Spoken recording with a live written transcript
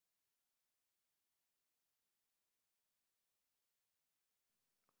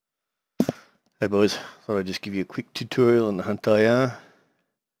Hey boys, thought I'd just give you a quick tutorial on the HuntIR.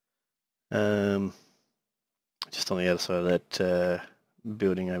 Just on the other side of that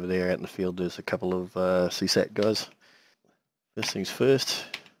building over there out in the field, there's a couple of CSAT guys. First things first,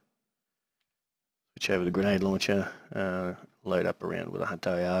 switch over the grenade launcher, load up around with a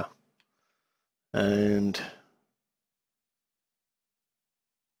HuntIR, and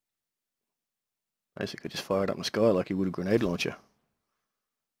basically just fire it up in the sky like you would a grenade launcher.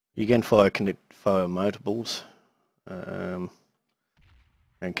 You can fire multiples and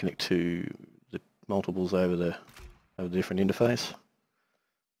connect to the multiples over the different interface.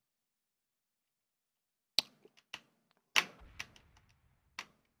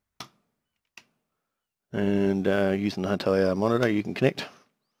 And using the HuntIR monitor, you can connect. It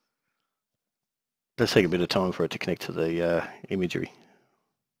does take a bit of time for it to connect to the imagery,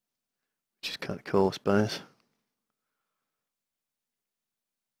 which is kind of cool, I suppose.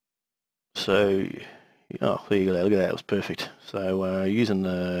 So, oh, there you go. Look at that. It was perfect. So, using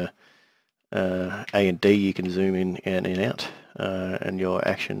the A and D, you can zoom in and out, and your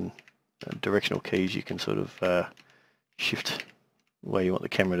action directional keys, you can sort of shift where you want the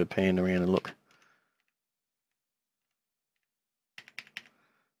camera to pan around and look.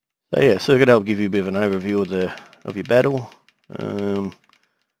 So yeah, so that'll give you a bit of an overview of your battle.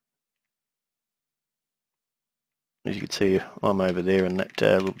 As you can see, I'm over there in that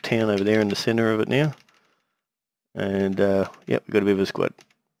little town over there in the centre of it now. And yep, we've got a bit of a squad.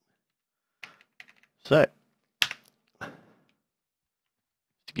 So, to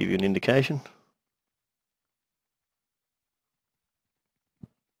give you an indication.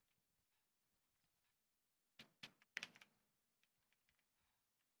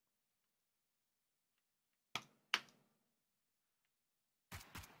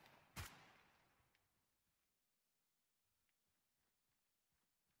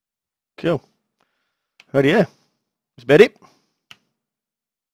 Cool. Right, yeah, that's about it.